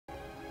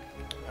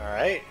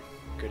Alright,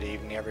 good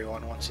evening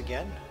everyone once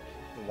again,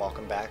 and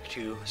welcome back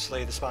to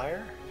Slay the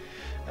Spire.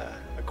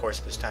 Of course,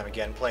 this time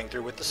again playing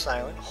through with the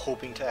Silent,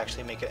 hoping to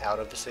actually make it out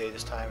of the city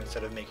this time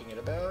instead of making it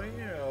about,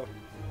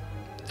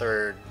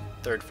 third,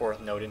 fourth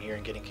note in here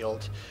and getting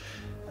killed.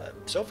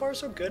 So far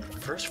so good.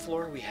 First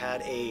floor we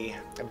had a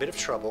bit of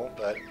trouble,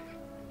 but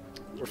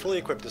we're fully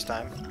equipped this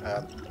time.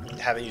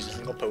 Haven't used a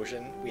single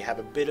potion. We have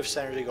a bit of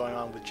synergy going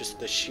on with just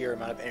the sheer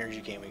amount of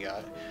energy gain we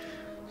got.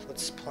 So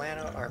let's plan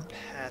out our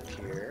path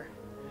here.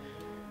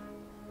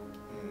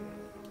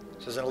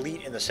 So there's an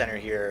elite in the center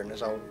here, and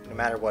so no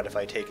matter what, if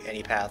I take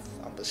any path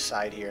on the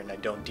side here and I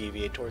don't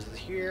deviate towards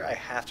here, I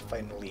have to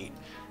fight an elite,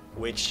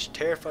 which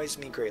terrifies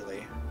me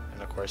greatly.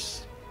 And of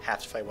course, have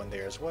to fight one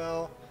there as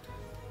well.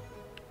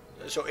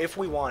 So if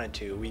we wanted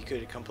to, we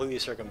could completely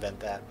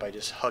circumvent that by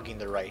just hugging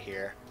the right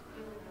here.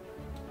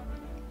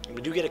 And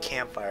we do get a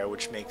campfire,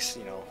 which makes,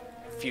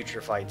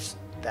 future fights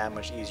that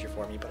much easier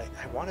for me, but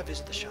I want to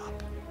visit the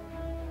shop.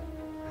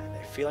 And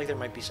I feel like there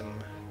might be some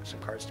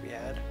cards to be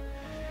had.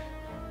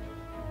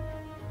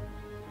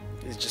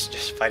 It's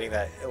just fighting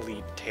that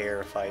elite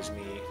terrifies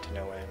me to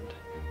no end.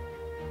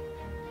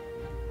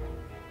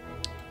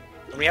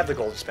 And we have the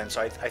gold to spend,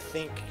 so I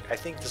think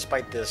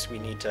despite this we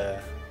need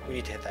to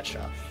hit that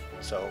shop.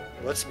 So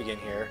let's begin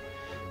here.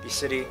 The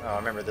city. Oh,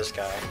 remember this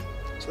guy.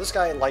 So this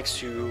guy likes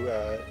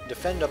to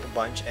defend up a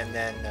bunch and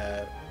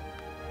then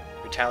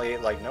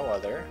retaliate like no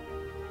other.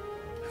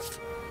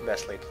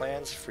 Best laid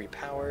plans, free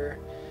power,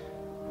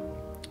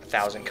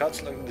 1,000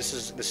 cuts. Look, this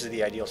is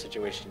the ideal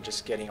situation.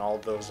 Just getting all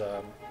of those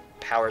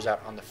powers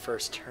out on the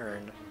first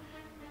turn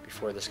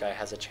before this guy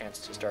has a chance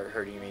to start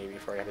hurting me,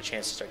 before I have a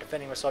chance to start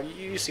defending myself.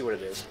 You see what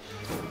it is.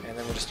 And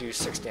then we'll just do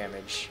 6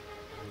 damage.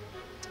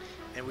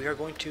 And we are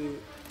going to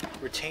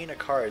retain a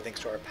card thanks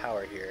to our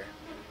power here.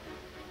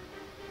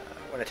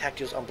 When attack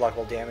deals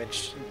unblockable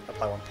damage,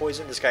 apply 1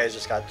 poison. This guy has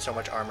just got so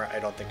much armor, I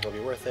don't think it'll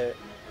be worth it.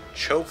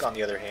 Choke, on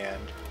the other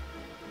hand,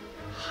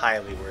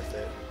 highly worth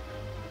it.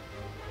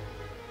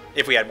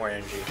 If we had more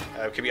energy.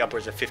 It could be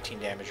upwards of 15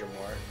 damage or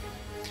more.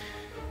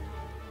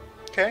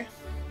 Okay.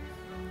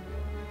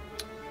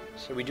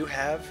 So we do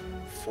have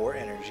 4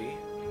 energy.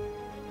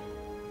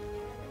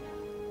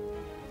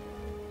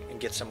 And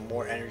get some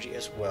more energy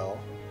as well.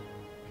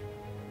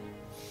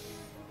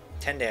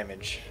 10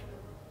 damage.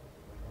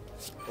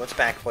 Let's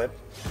backflip.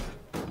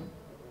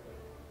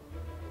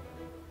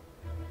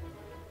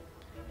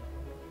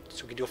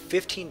 So we can do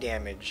 15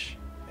 damage.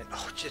 And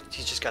oh,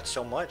 he's just got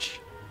so much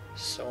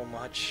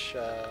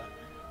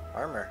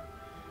armor.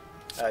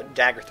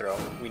 Dagger throw.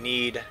 We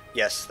need,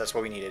 yes, that's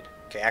what we needed.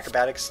 Okay,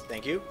 acrobatics,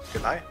 thank you.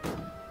 Goodbye.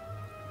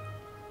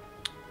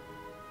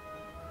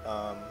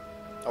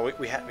 Oh,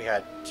 we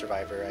had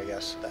survivor, I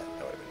guess. That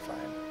would have been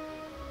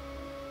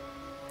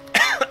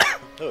fine.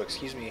 Oh,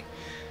 excuse me.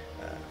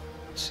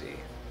 Let's see.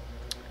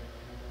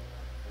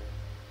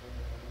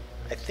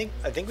 I think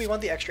we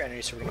want the extra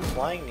energy, so we're going to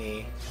flying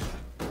knee,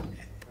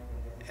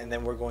 and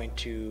then we're going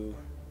to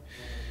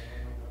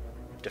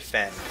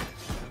defend.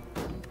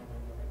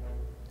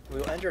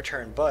 We'll end our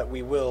turn, but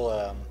we will.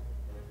 I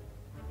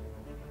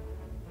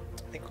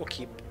think we'll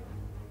keep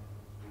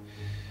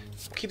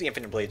the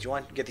infinite blades. You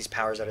want to get these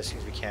powers out as soon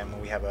as we can when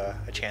we have a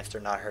chance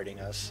they're not hurting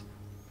us.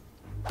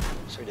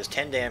 So he does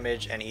 10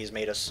 damage, and he's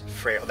made us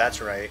frail.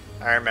 That's right.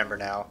 I remember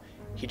now.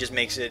 He just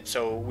makes it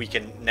so we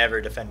can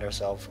never defend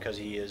ourselves because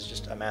he is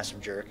just a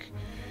massive jerk.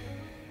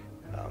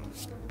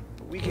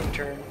 But we can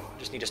turn.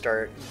 Just need to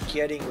start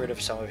getting rid of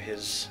some of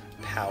his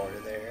power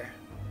there.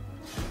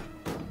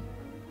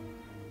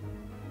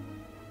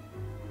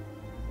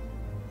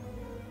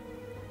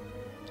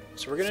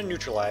 So we're going to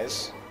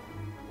neutralize.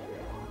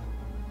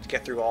 Let's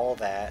get through all of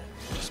that.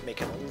 Just make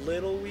him a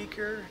little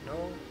weaker.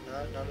 No,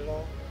 not at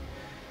all.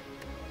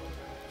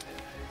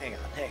 Hang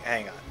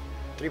on.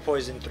 3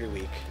 poison, 3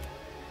 weak.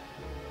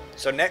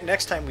 So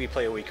next time we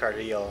play a weak card,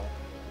 he'll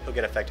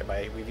get affected by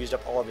it. We've used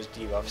up all of his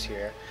debuffs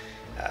here.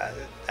 I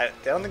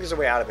don't think there's a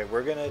way out of it.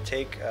 We're going to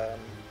take a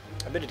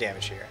bit of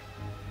damage here.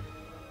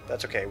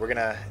 That's okay. We're going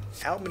to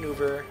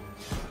outmaneuver,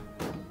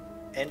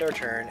 end our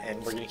turn, and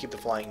we're going to keep the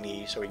flying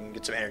knee so we can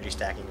get some energy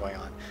stacking going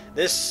on.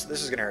 This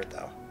is going to hurt,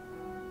 though.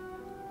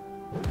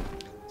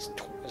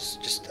 It's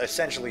just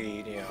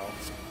essentially,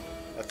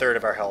 a third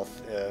of our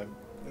health, a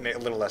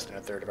little less than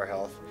a third of our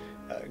health,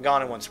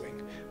 gone in 1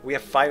 swing. We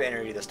have 5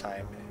 energy this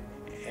time,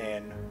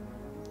 and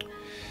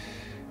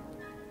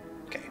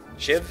okay,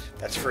 Shiv,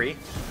 that's free.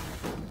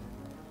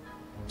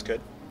 It's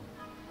good.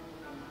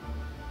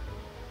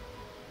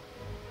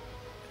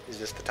 Is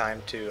this the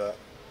time to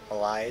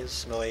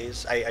malaise?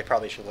 I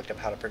probably should have looked up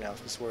how to pronounce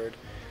this word.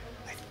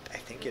 I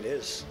think it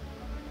is.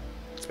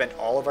 Spend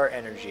all of our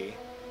energy.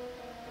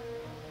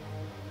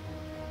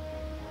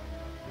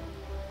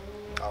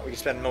 Oh, we can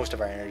spend most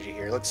of our energy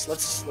here. Let's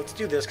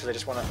do this because I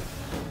just want to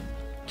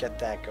get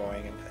that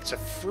going. And it's a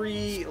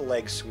free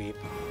leg sweep,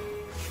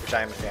 which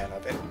I am a fan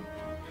of. And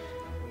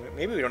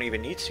maybe we don't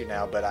even need to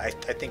now, but I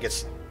think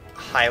it's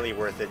highly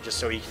worth it just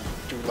so he can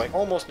do like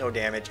almost no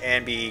damage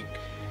and be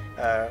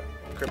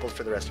crippled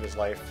for the rest of his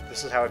life.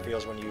 This is how it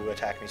feels when you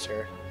attack me,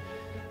 sir.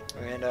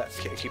 And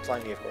keep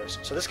flying knee, of course.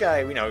 So this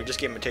guy, you know, we just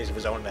gave him a taste of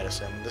his own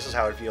medicine. This is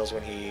how it feels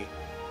when he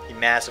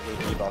massively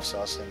debuffs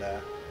us, and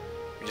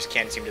we just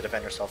can't seem to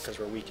defend ourselves because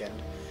we're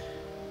weakened.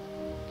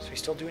 So he's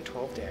still doing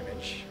 12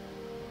 damage.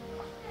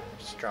 Oh, I'm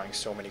just drawing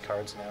so many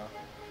cards now.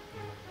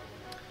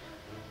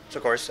 So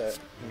of course,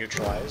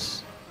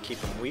 neutralize, keep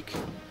him weak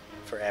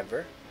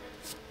forever.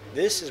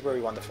 This is where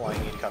we want the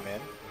flying knee to come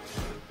in.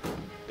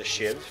 The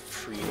shiv,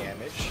 free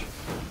damage.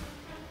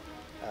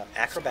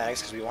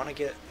 Acrobatics, because we want to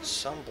get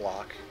some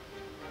block.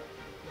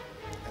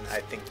 And I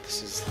think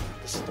this is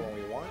the one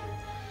we want.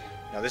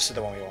 No, this is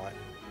the one we want.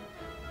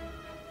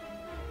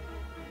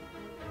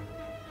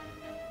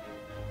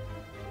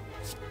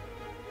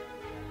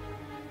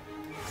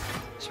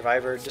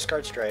 Survivor,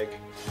 discard strike,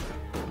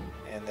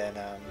 and then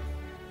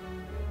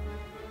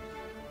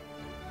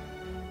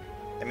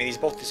I mean, these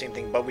both the same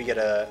thing, but we get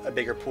a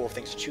bigger pool of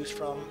things to choose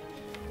from.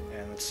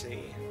 And let's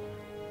see,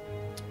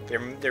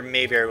 there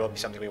may very well be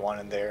something we want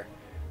in there.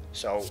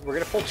 So we're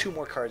gonna pull 2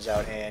 more cards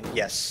out, and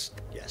yes,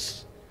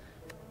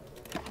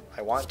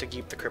 I want to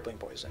keep the crippling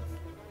poison.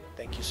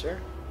 Thank you, sir.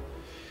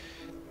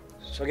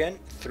 So again,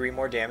 3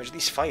 more damage.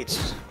 These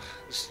fights,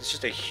 it's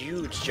just a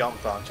huge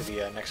jump onto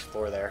the next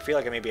floor there. I feel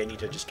like maybe I need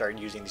to just start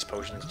using these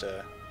potions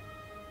to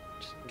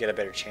just get a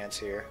better chance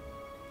here.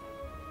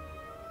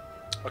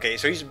 Okay,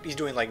 so he's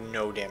doing like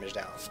no damage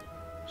down.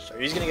 So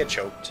he's gonna get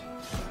choked.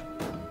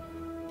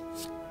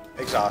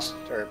 Exhaust,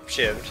 or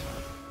shivved.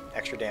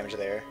 Extra damage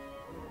there.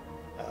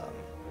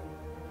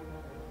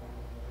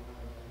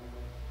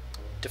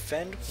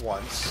 Defend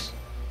once.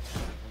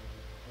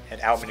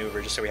 And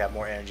outmaneuver just so we have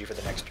more energy for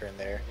the next turn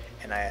there.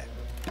 And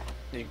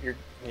you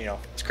know,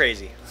 it's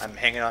crazy. I'm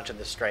hanging on to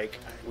the strike.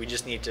 We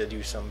just need to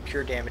do some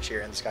pure damage here,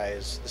 and this guy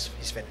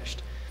he's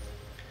finished.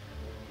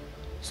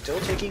 Still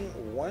taking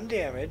 1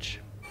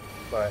 damage,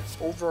 but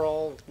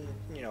overall,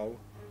 you know,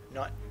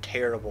 not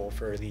terrible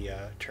for the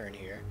turn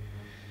here.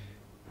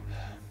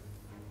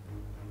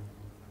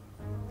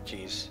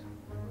 Jeez.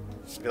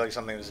 I feel like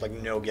something was like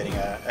no getting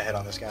ahead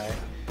on this guy.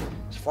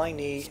 So flying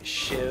knee,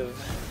 shiv.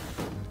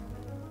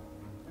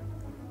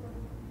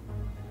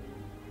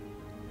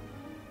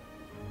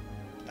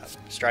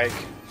 Strike.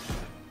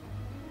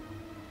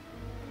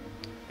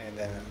 And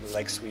then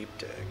leg sweep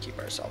to keep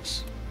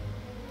ourselves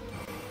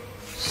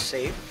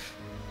safe.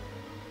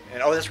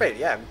 And oh, that's right,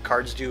 yeah,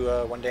 cards do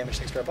 1 damage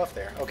thanks to our buff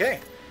there. Okay.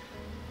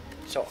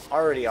 So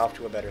already off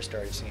to a better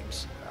start, it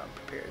seems.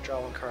 Prepare,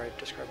 draw 1 card,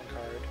 discard 1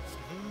 card.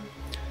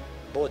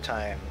 Bullet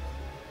time.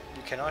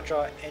 You cannot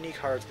draw any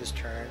cards this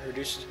turn.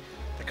 Reduce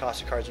the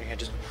cost of cards in your hand.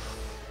 Just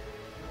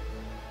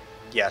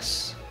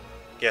yes.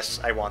 Yes,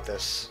 I want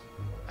this.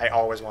 I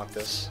always want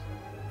this.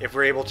 If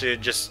we're able to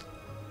just...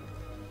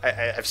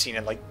 I've seen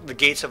it, like, the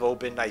gates have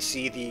opened, I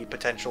see the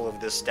potential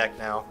of this deck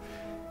now.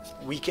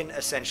 We can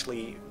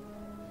essentially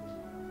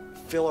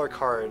fill our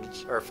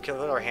cards, or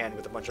fill our hand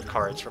with a bunch of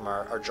cards from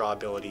our draw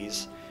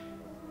abilities,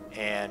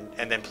 and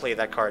then play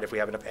that card if we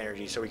have enough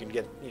energy, so we can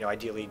get, you know,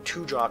 ideally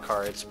 2 draw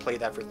cards, play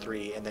that for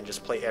 3, and then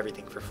just play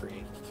everything for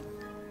free.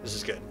 This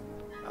is good.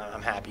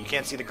 I'm happy. You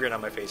can't see the grin on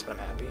my face, but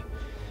I'm happy.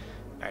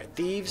 Alright,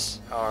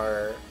 thieves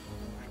are...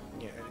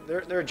 You know,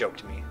 they're a joke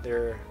to me.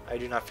 I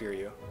do not fear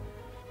you.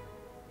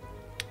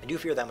 I do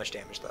fear that much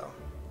damage, though.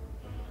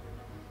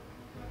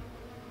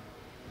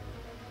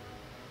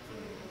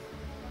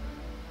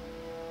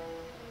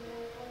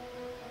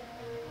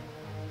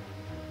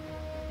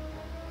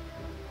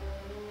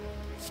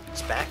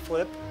 It's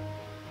backflip.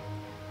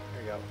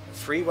 There we go.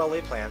 Free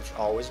well-laid plans,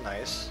 always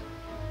nice.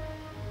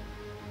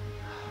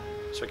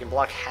 So we can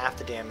block half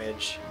the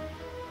damage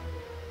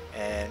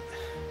and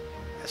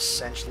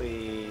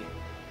essentially...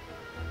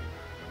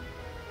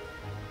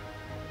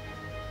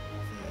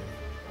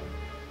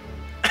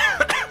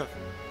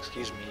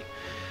 Excuse me.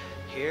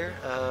 Here,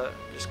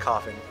 just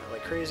coughing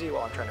like crazy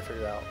while I'm trying to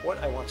figure out what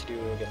I want to do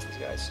against these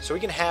guys. So we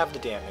can have the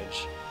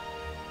damage.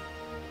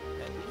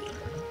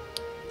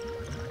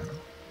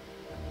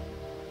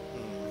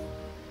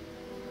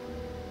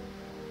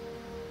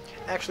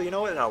 Actually, you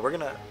know what? No, we're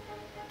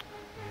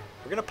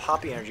gonna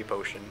pop the energy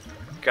potion.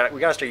 We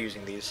gotta start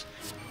using these.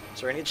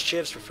 So we're gonna get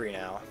chivs for free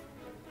now.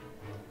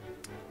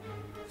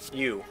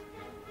 You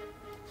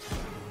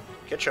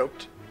get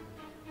choked,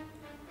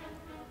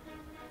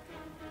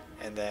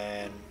 and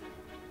then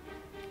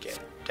get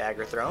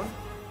dagger thrown.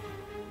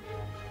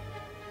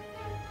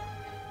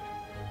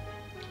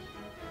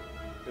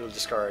 We'll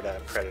discard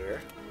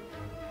predator.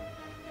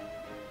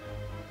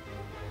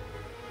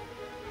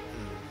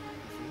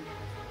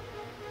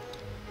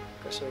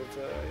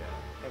 Yeah.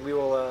 And we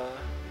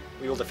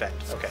will defend.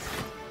 Okay.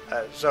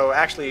 So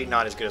actually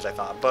not as good as I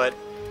thought, but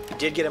we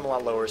did get him a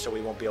lot lower, so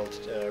we won't be able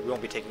to. We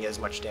won't be taking as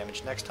much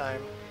damage next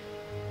time.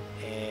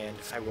 And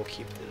I will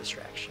keep the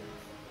distraction.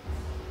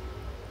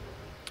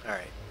 All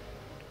right.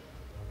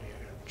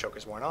 Choke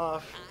is worn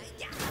off.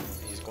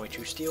 He's going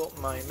to steal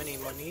my mini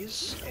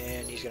monies,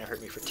 and he's going to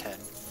hurt me for 10.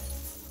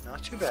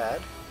 Not too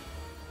bad.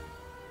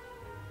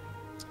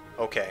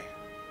 Okay.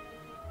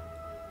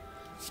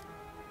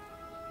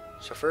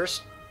 So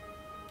first,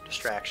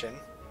 distraction.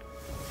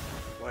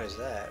 What is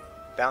that?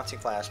 bouncing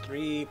class,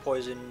 3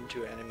 poison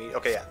to enemy.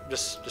 Okay, yeah,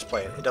 just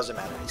play it. It doesn't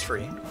matter. It's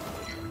free.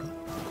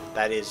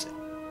 That is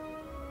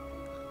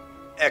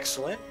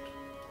excellent.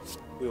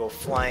 We will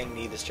flying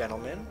knee this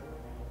gentleman.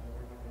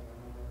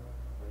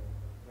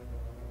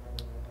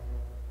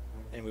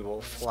 And we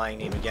will flying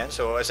knee him again.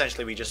 So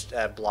essentially we just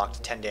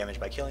blocked 10 damage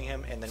by killing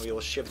him, and then we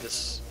will shiv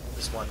this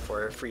one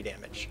for free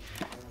damage.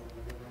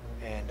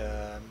 And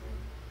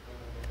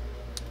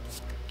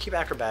keep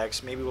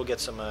acrobatics. Maybe we'll get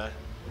some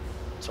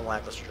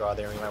lackluster draw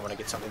there. We might want to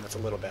get something that's a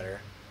little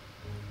better.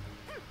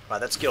 Wow,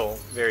 that skill,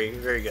 very,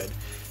 very good.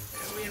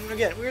 And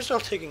again, we're still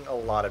taking a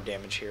lot of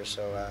damage here,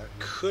 so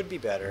could be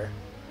better.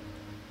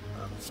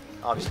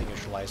 Obviously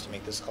neutralize to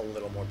make this a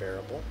little more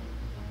bearable.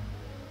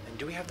 And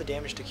do we have the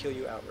damage to kill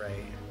you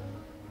outright?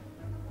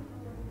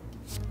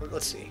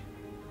 Let's see.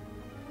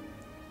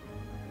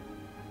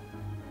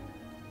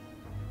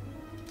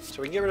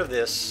 So we can get rid of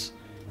this.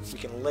 We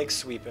can leg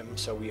sweep him,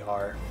 so we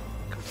are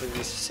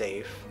completely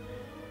safe.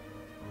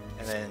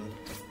 And then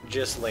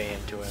just lay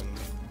into him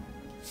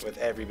with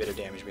every bit of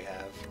damage we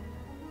have.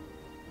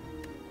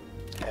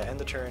 End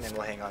the turn, and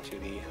we'll hang on to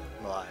the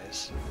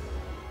Malaise.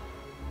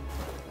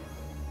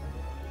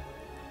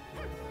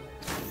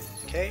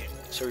 Okay,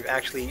 so we've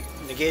actually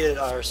negated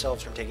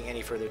ourselves from taking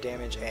any further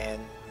damage, and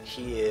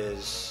he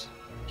is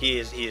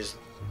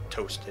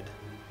toasted.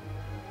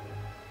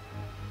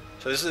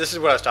 So this is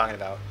what I was talking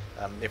about.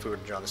 If we were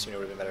to draw this, it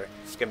would have been better.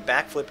 You can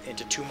backflip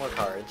into 2 more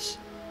cards,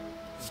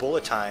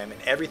 bullet time,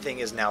 and everything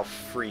is now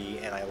free,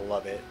 and I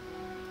love it.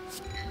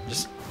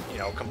 Just, you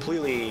know,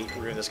 completely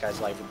ruin this guy's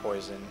life with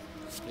poison.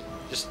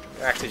 Just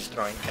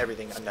throwing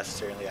everything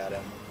unnecessarily at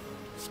him.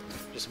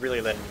 Just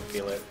really letting him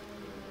feel it.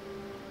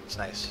 It's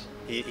nice.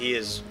 He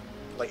is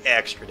like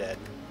extra dead.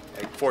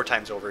 Like 4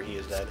 times over, he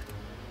is dead.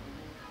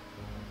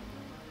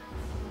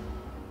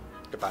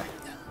 Goodbye.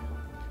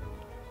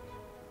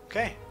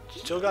 Okay,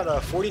 still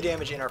got 40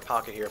 damage in our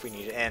pocket here if we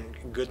need it, and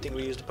good thing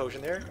we used a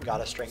potion there.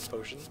 Got a strength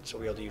potion, so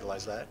we'll be able to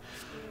utilize that.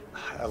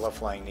 I love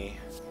flying knee.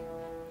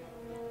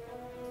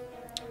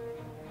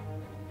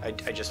 I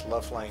just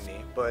love flying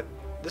knee, but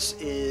this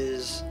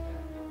is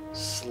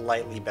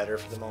slightly better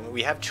for the moment.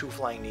 We have 2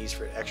 flying knees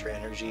for extra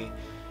energy.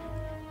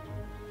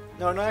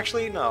 No,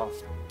 actually, no.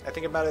 I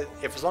think about it,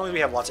 as long as we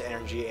have lots of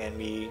energy and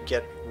we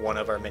get one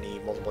of our many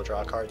multiple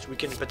draw cards, we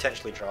can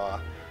potentially draw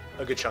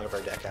a good chunk of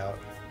our deck out.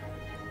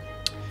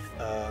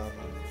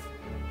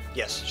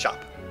 Yes, shop.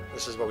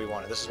 This is what we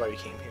wanted. This is why we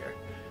came here.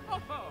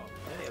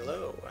 Hey,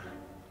 hello.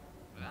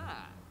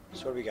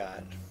 So what do we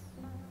got?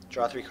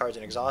 Draw 3 cards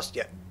and exhaust?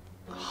 Yeah,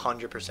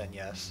 100%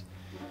 yes.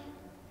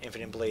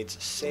 Infinite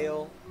Blades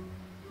Sail?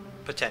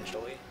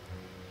 Potentially.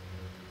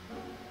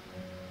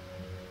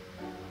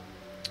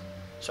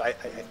 So I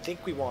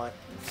think we want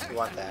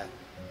that.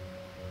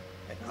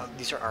 And,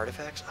 these are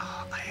artifacts?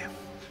 Oh, I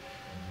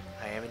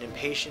am an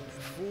impatient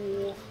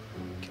fool.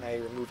 Can I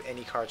remove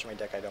any cards from my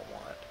deck I don't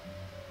want?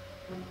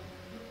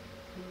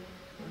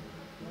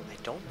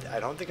 I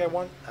don't think I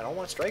don't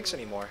want strikes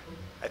anymore.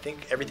 I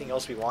think everything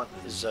else we want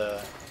is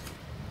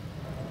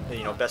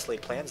you know, best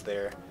laid plans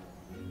there.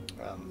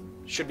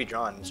 Should be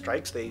drawn.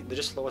 Strikes, they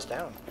just slow us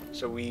down.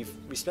 So we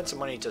spent some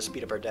money to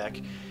speed up our deck.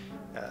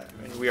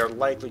 And we are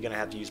likely going to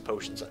have to use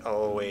potions.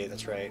 Oh wait,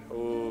 that's right.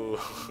 Ooh.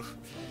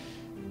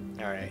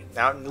 Alright,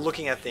 now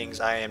looking at things,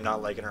 I am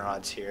not liking our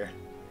odds here.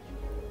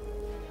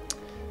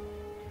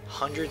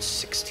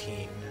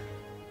 116.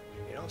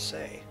 You don't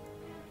say.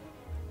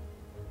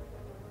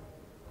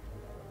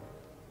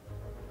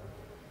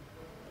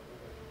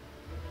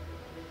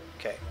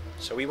 Okay,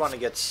 so we want to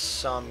get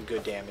some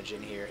good damage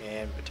in here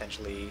and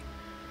potentially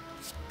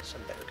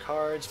some better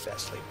cards,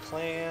 best laid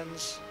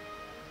plans.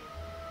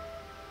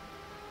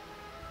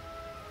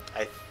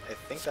 I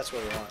think that's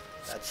what we want.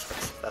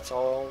 That's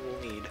all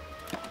we'll need.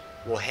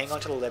 We'll hang on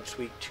to the Leb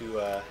Sweep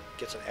to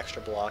get some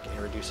extra block and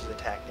reduce his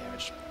attack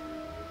damage.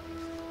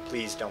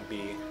 Please don't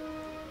be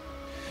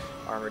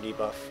armor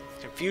debuff.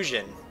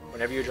 Confusion.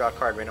 Whenever you draw a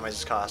card,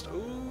 randomizes cost.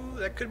 Ooh,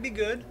 that could be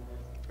good.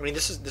 I mean,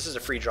 this is a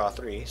free draw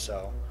 3,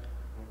 so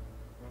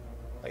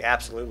like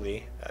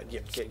absolutely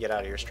get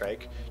out of here,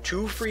 strike.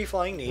 2 free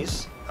flying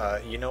knees.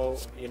 You know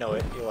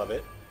it. You love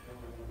it.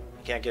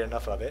 You can't get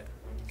enough of it.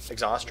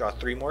 Exhaust. Draw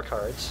 3 more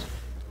cards.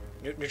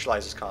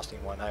 Neutralize is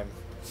costing 1. I'm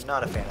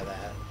not a fan of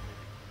that.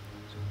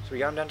 So we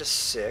got him down to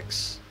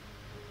 6.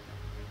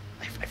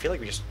 I feel like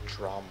we just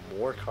draw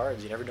more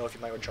cards. You never know if you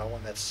might draw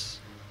one that's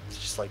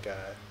just like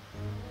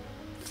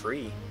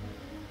free.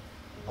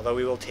 Although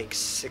we will take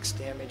 6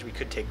 damage, we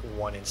could take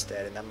 1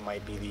 instead, and that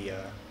might be the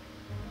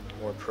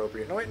more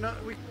appropriate. No, wait, no,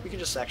 we can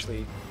just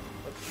actually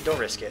don't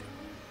risk it.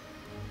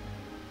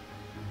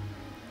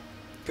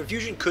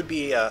 Confusion could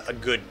be a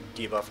good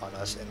debuff on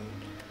us, and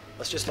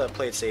let's just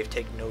play it safe,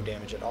 take no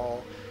damage at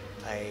all.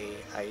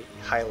 I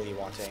highly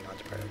want to hang on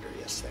to Predator.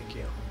 Yes, thank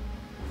you.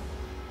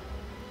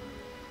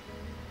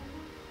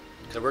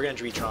 So we're going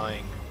to be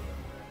drawing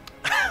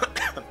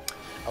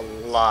a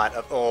lot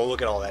of... Oh,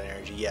 look at all that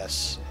energy.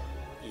 Yes.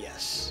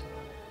 Yes.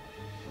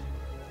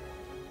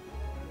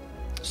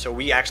 So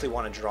we actually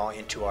want to draw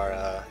into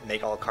our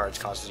make all cards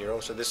cost 0.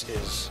 So this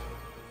is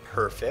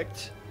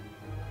perfect.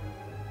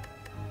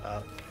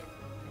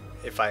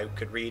 If I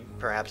could read,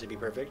 perhaps it'd be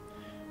perfect.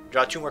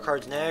 Draw 2 more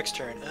cards next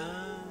turn.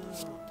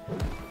 Oh.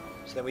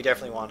 So then we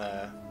definitely want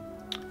to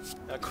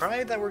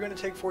cry that we're going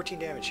to take 14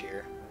 damage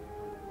here.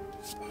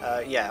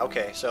 Yeah,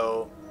 okay,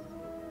 so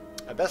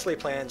my best laid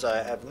plans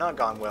have not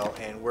gone well,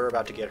 and we're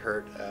about to get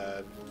hurt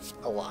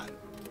a lot.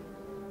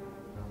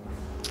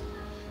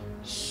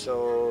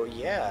 So,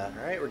 yeah,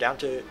 alright, we're down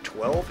to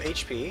 12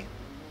 HP.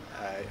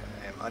 I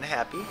am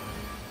unhappy,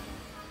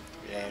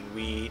 and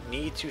we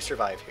need to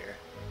survive here.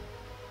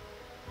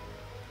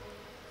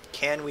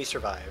 Can we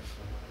survive?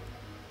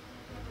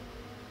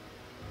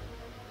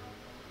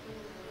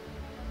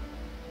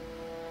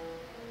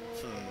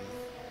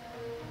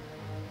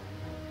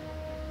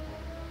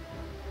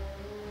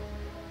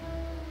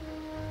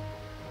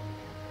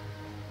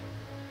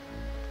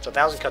 So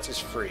 1,000 cuts is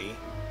free.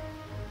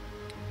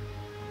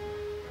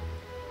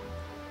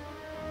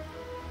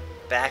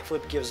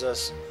 Backflip gives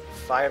us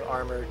 5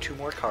 armor, 2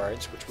 more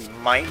cards, which we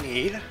might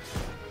need.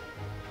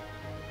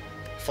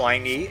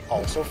 Flying Knee,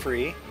 also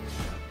free.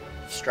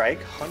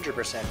 Strike,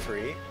 100%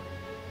 free.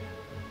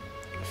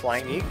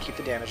 Flying Knee, keep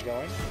the damage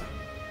going.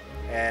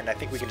 And I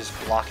think we can just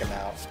block him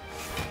out.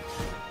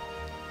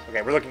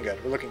 Okay, we're looking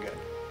good. We're looking good.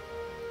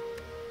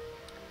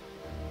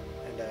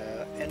 And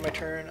end my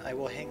turn. I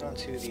will hang on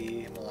to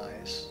the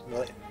Himalayas.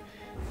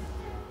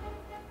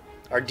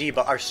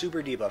 Our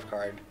super debuff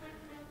card.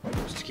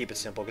 Just to keep it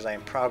simple, because I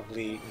am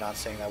probably not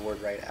saying that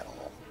word right at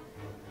all.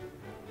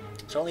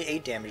 So only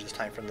 8 damage this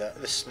time from the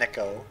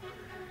Snecko.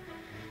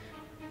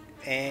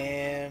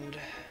 And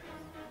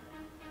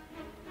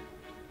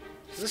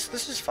so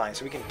this is fine.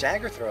 So we can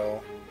dagger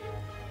throw.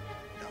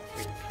 No,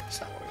 that's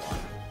not what we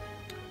want.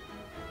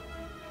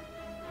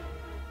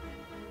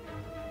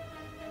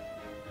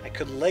 I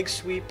could leg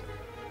sweep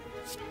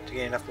to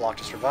get enough block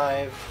to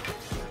survive.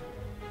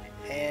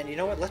 And you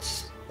know what?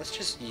 Let's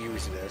just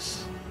use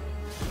this.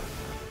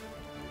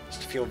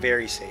 Just to feel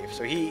very safe.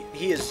 So he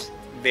is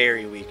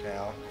very weak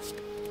now.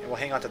 And we'll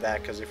hang on to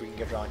that because if we can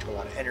get drawn to a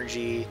lot of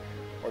energy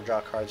or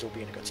draw cards, we'll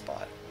be in a good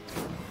spot.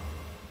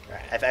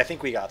 Alright, I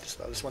think we got this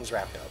though. This one's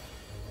wrapped up.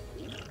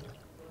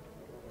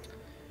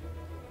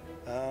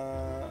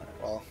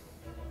 Well,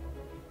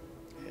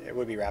 it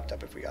would be wrapped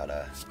up if we got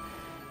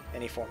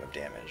any form of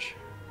damage.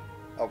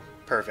 Oh,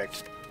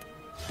 perfect.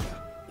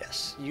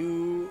 Yes,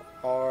 you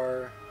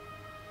are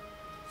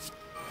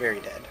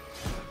very dead.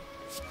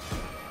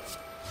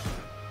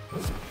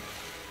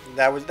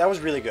 That was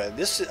really good.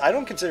 This I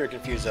don't consider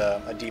Confuse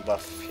a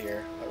debuff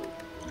here. Oh.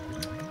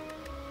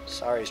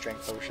 Sorry,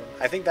 Strength Potion.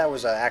 I think that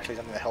was actually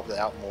something that helped it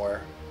out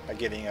more by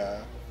giving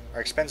our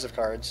expensive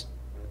cards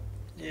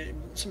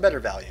some better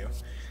value.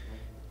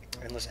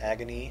 Endless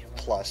Agony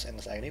plus,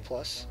 Endless Agony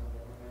plus.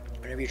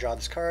 Whenever you draw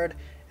this card,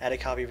 add a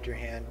copy of it to your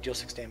hand, deal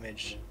 6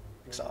 damage,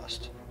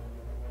 exhaust.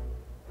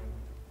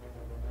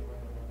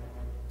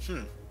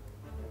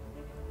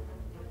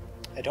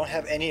 I don't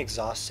have any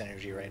exhaust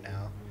energy right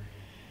now.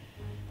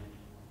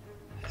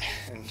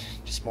 And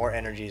just more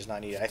energy is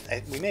not needed.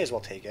 We may as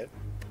well take it.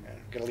 I'm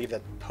gonna leave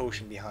that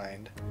potion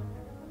behind.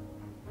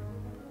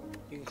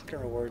 You can click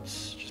on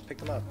rewards, just pick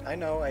them up. I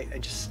know, I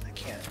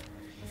can't.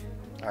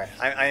 Alright,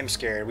 I am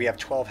scared. We have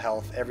 12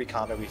 health. Every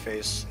combat we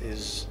face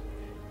it's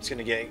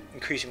gonna get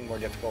increasingly more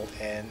difficult,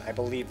 and I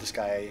believe this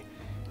guy,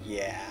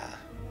 yeah,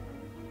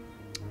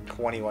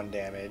 21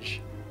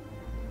 damage.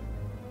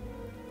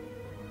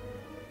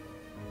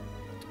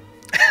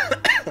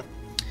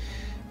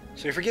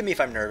 So forgive me if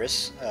I'm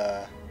nervous.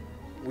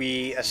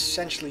 We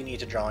essentially need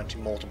to draw into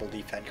multiple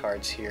defense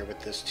cards here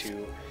with this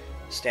to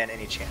stand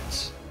any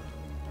chance.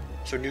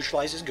 So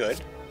Neutralize is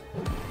good.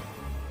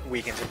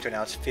 Weakens him to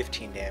now it's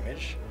 15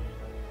 damage.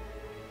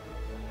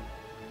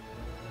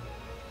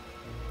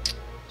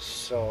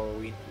 So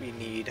we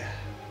need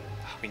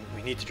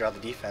to draw the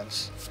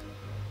defense.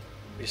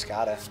 We just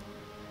gotta.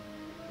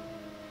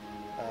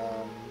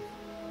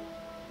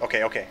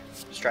 Okay.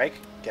 Strike.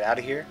 Get out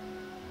of here.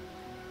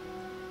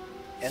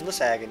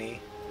 Endless Agony.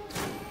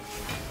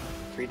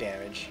 3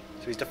 damage.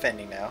 So he's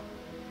defending now.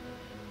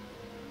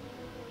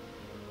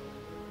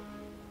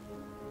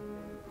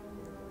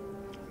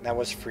 That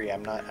was free.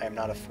 I'm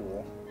not a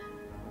fool.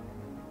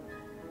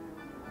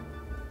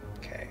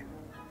 Okay.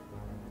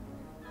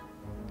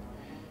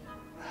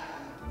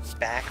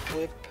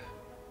 Backflip.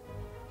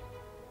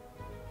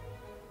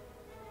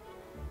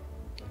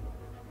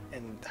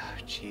 And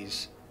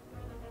jeez.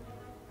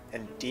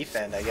 And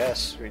defend, I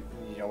guess.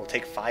 We'll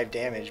take 5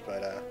 damage,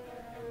 but a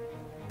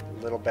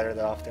little better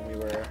off than we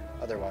were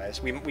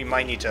otherwise. We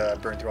might need to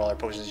burn through all our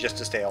potions just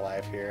to stay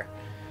alive here.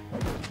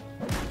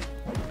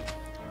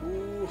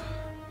 Ooh.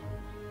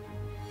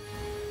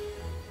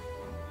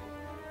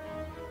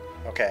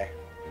 Okay.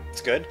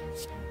 It's good.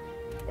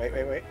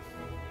 Wait.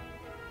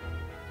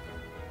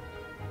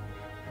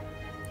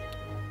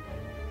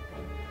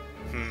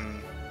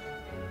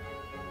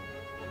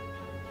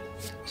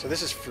 So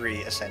this is free,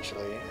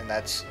 essentially, and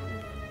that's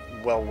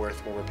well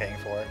worth what we're paying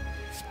for.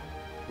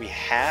 We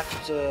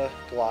have to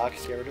block,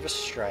 get rid of a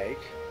strike.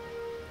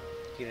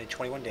 You get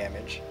 21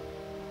 damage.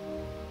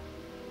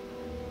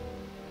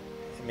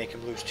 and make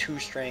him lose 2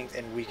 strength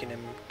and weaken him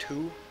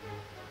 2.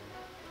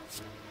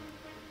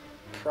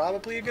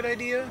 Probably a good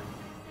idea.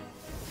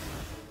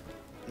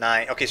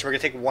 9. Okay, so we're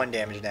gonna take 1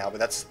 damage now, but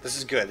this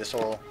is good. This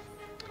will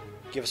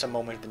give us a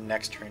moment the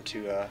next turn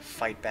to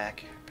fight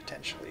back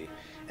potentially,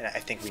 and I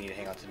think we need to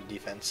hang on to the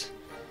defense.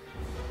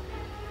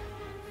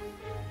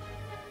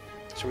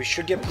 So we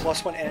should get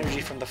 +1 energy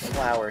from the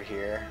flower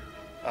here.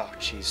 Oh,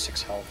 jeez,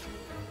 6 health.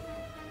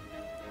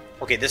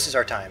 Okay, this is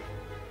our time.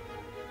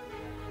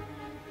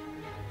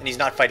 And he's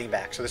not fighting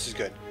back, so this is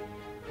good.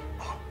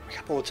 Oh, we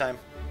got bullet time.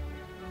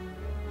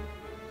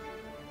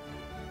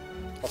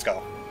 Let's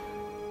go.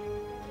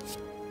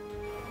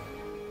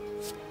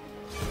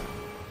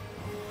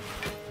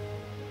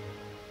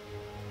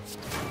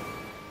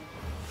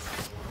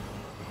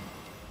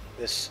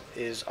 This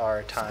is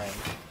our time.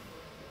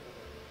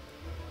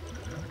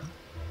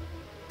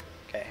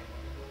 Okay.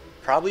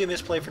 Probably a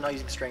misplay for not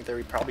using strength there.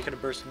 We probably could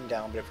have bursted him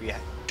down, but if we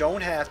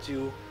don't have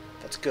to,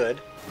 that's good.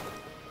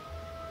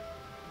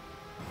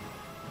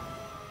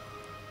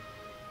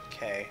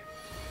 Okay.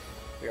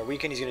 We are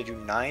weakened. He's going to do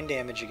 9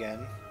 damage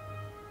again.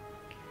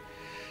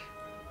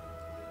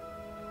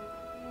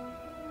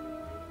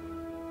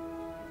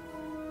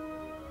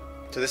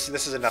 So this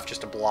is enough just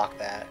to block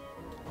that.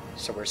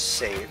 So we're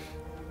safe.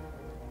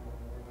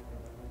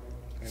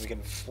 And we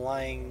can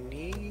flying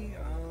knee.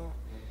 Oh.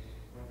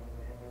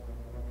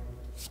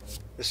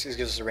 This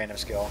gives us a random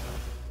skill.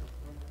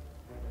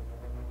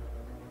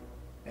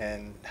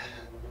 And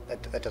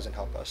that doesn't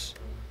help us.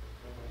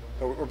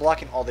 But we're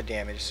blocking all the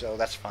damage, so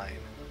that's fine.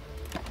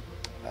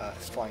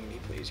 Flying knee,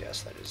 please.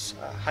 Yes, that is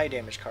a high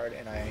damage card,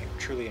 and I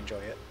truly enjoy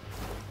it.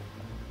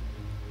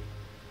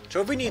 So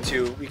if we need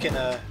to, we can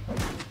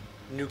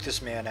nuke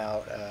this man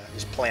out,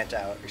 this plant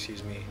out,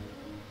 excuse me,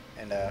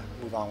 and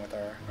move on with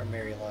our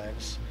merry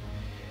lives.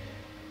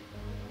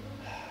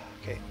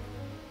 Okay,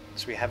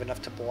 so we have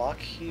enough to block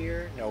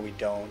here? No, we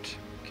don't.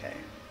 Okay.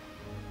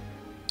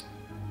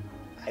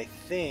 I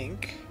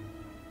think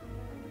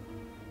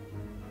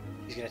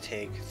he's going to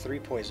take 3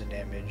 poison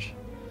damage.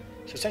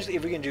 So essentially,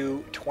 if we can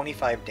do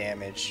 25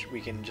 damage, we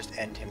can just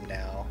end him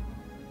now.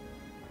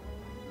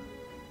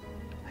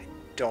 I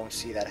don't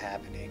see that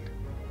happening.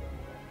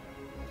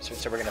 So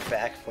we're going to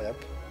backflip.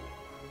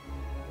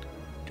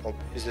 Oh,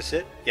 is this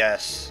it?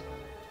 Yes.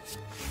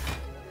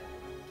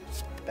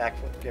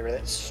 Backflip, get rid of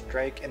that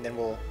strike, and then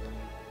we'll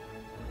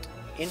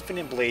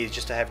Infinite Blaze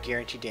just to have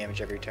guaranteed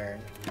damage every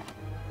turn.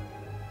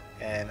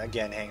 And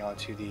again, hang on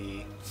to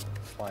the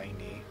flying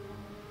knee.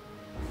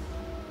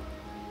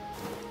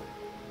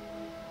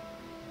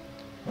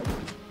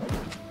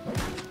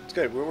 It's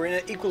good. We're in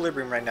an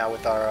equilibrium right now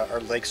with our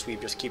leg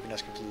sweep just keeping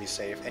us completely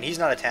safe. And he's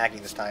not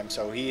attacking this time,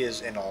 so he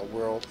is in a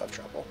world of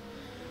trouble.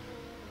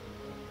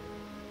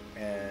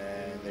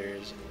 And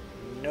there's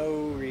no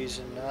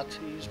reason not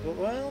to use...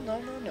 Well,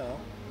 no.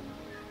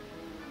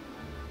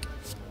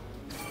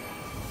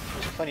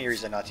 There's plenty of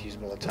reason not to use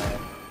bullet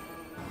time.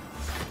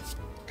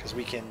 Because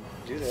we can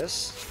do this,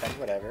 spend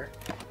whatever,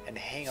 and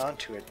hang on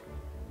to it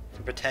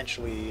for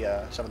potentially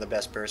some of the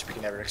best bursts we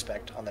can ever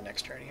expect on the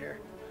next turn here.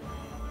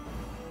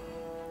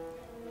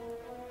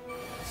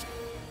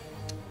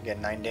 Again,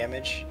 9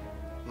 damage.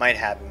 Might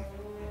have him.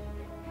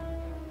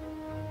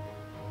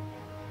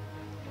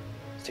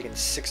 He's taking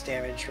 6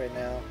 damage right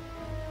now.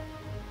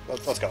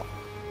 Let's go.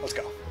 Let's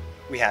go.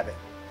 We have it.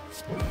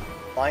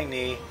 Flying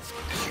knee,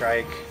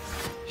 strike,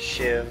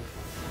 shiv,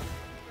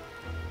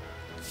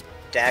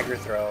 dagger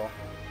throw.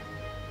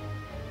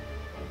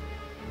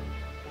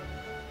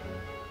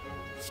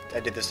 I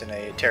did this in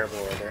a terrible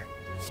order.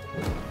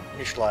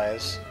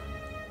 Neutralize.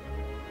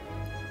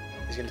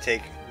 He's going to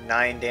take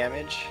 9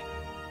 damage.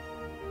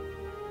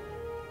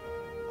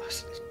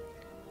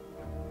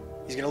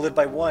 He's going to live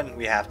by 1.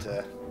 We have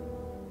to.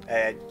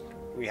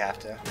 We have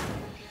to.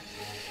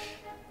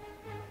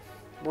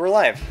 We're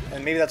alive,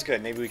 and maybe that's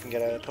good. Maybe we can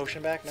get a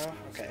potion back? No?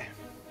 Okay.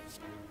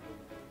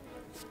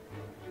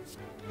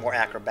 More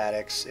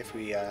acrobatics if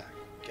we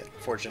get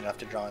fortunate enough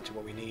to draw into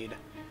what we need.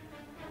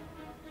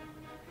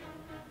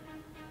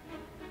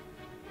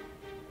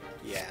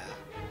 Yeah.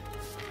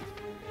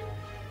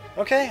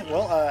 Okay,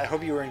 well, I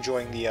hope you were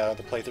enjoying the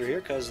playthrough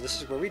here, because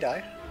this is where we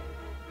die.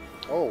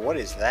 Oh, what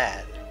is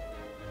that?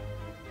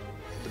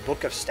 The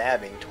Book of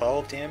Stabbing,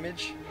 12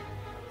 damage?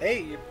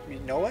 Hey, you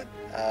know what?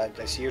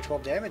 I see your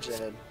 12 damage,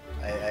 and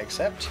I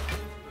accept.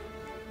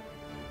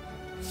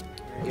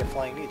 You're gonna get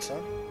flying needs,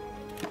 huh?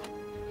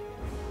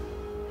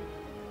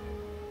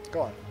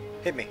 Go on,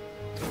 hit me.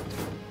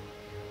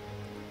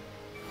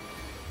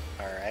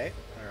 Alright,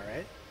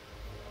 alright.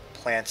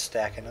 Plant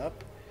stacking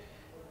up.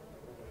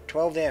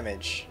 12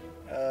 damage.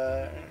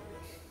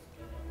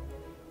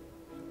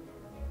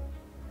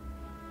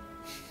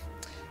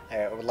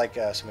 I would like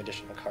some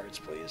additional cards,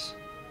 please.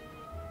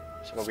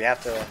 So, but we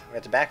have to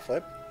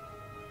backflip.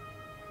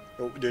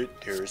 Oh,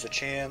 there's a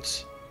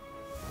chance.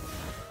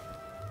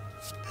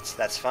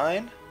 That's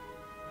fine.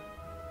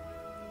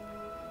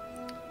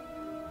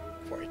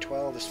 For a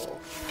 12, this will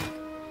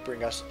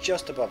bring us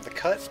just above the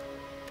cut.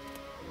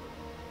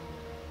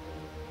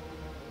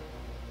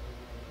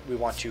 we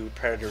want to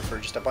Predator for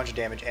just a bunch of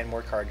damage and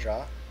more card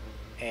draw,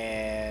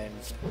 and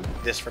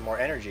this for more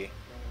energy.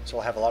 So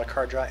we'll have a lot of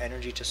card draw,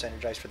 energy to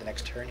synergize for the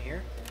next turn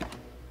here,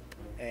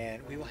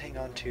 and we will hang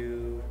on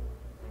to,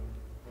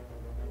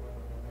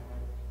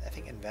 I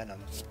think, Envenom,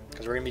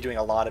 because we're going to be doing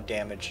a lot of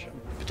damage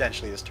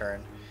potentially this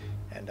turn,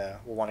 and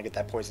we'll want to get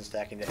that poison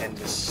stacking to end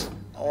this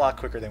a lot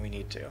quicker than we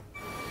need to.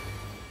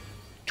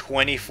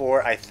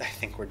 24, I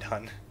think we're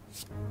done.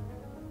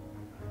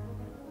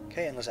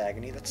 Okay, Endless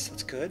Agony,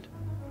 that's good.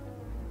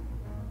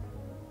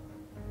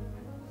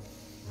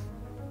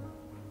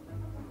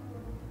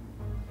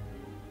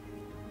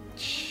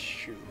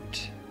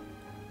 Shoot.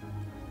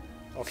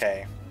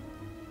 Okay.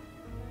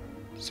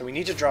 So we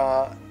need to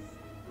draw...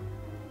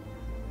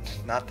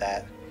 Not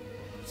that.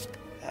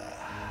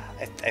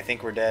 I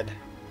think we're dead.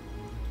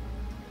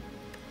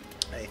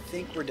 I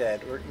think we're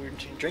dead. We're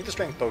drink the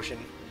Strength Potion.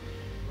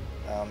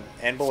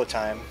 And Bullet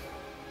Time.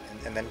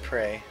 And then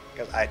Pray.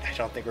 Because I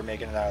don't think we're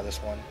making it out of this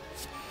one.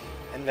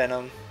 And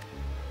Venom.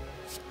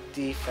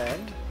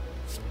 Defend.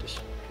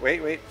 Just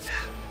wait.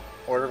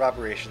 Order of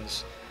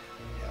Operations.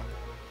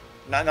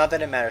 Not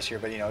that it matters here,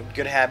 but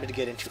good habit to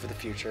get into for the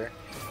future.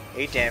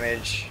 8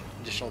 damage,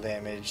 additional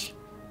damage.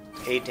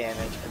 8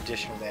 damage,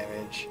 additional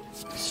damage.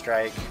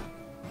 Strike.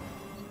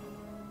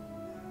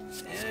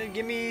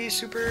 Give me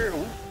super.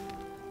 Ooh.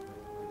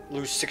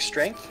 Lose 6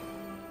 strength.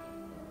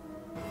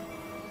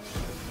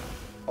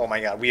 Oh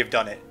my god, we have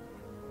done it.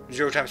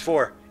 0 times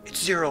 4.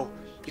 It's 0.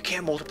 You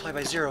can't multiply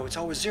by 0. It's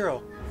always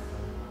 0.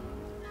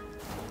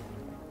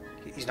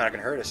 He's not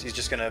gonna hurt us. He's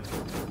just gonna.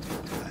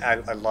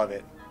 I love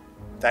it.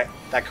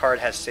 That card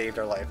has saved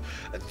our life.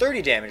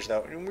 30 damage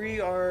though, and we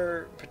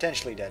are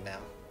potentially dead now.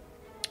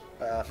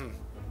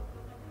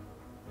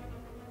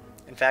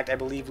 In fact, I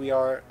believe we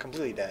are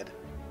completely dead.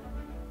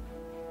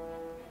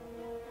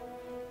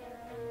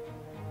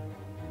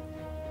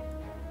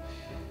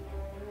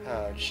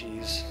 Oh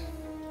jeez.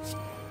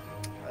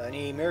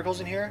 Any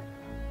miracles in here?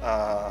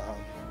 There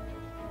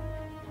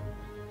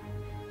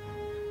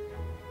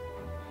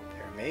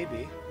may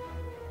be.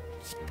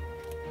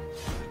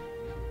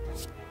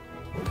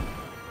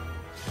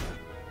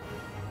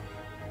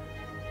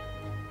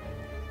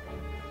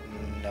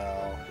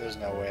 No, there's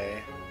no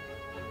way.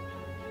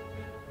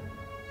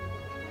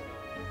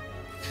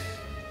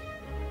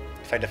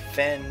 If I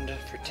defend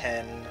for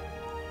 10,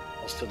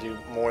 I'll still do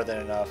more than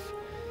enough.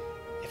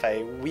 If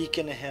I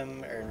weaken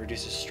him or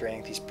reduce his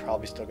strength, he's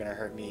probably still going to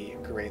hurt me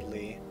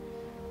greatly.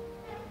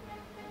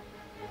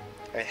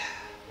 I'm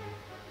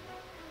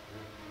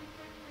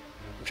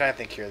trying to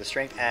think here. The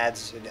strength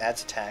adds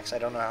attacks. I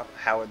don't know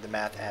how the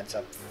math adds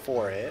up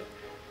for it.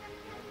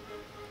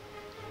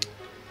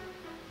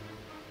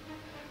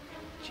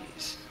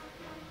 Jeez.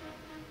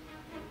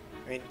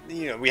 I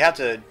mean, we have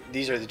to.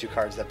 These are the 2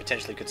 cards that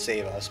potentially could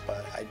save us,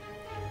 but I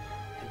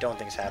don't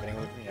think it's happening.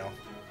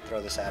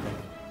 Throw this at him.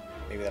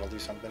 Maybe that'll do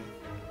something.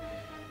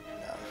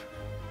 No.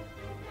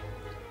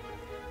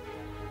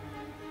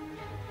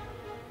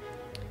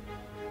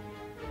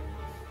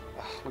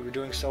 Oh, we were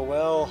doing so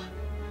well.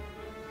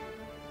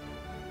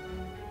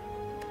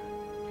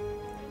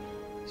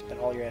 Spend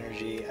all your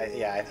energy.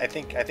 I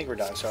think we're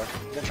done. So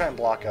I'm gonna try and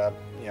block up.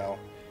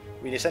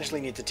 We essentially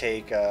need to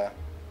take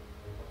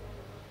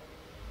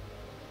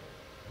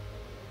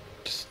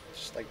just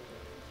like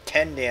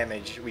 10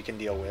 damage we can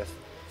deal with.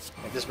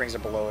 If this brings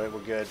it below it, we're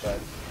good. But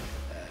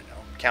no,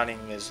 counting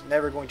is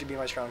never going to be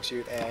my strong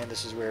suit, and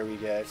this is where we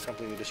get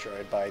completely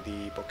destroyed by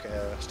the book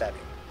stabbing.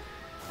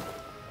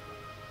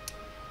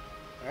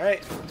 All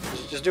right,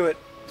 just do it.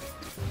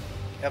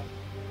 Yep.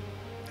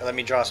 Let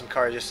me draw some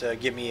cards just to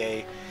give me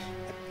a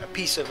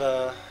piece of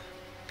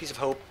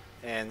hope,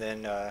 and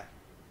then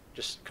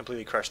just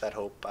completely crush that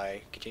hope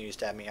by continuing to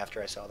stab me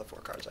after I saw the 4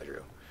 cards I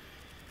drew.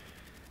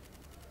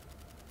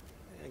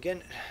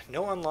 Again,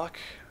 no unlock.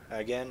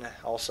 Again,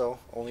 also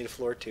only to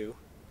floor 2,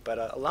 but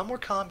a lot more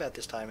combat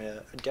this time.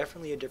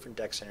 Definitely a different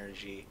deck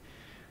synergy.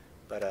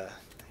 But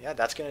yeah,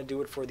 that's gonna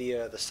do it for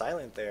the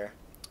silent there.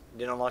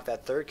 Didn't unlock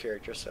that 3rd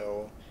character,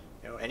 so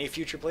any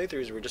future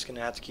playthroughs, we're just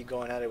gonna have to keep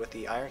going at it with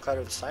the Ironclad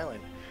or the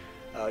silent.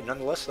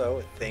 Nonetheless,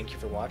 though, thank you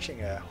for watching.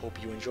 Hope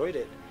you enjoyed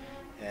it,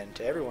 and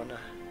to everyone,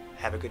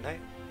 have a good night.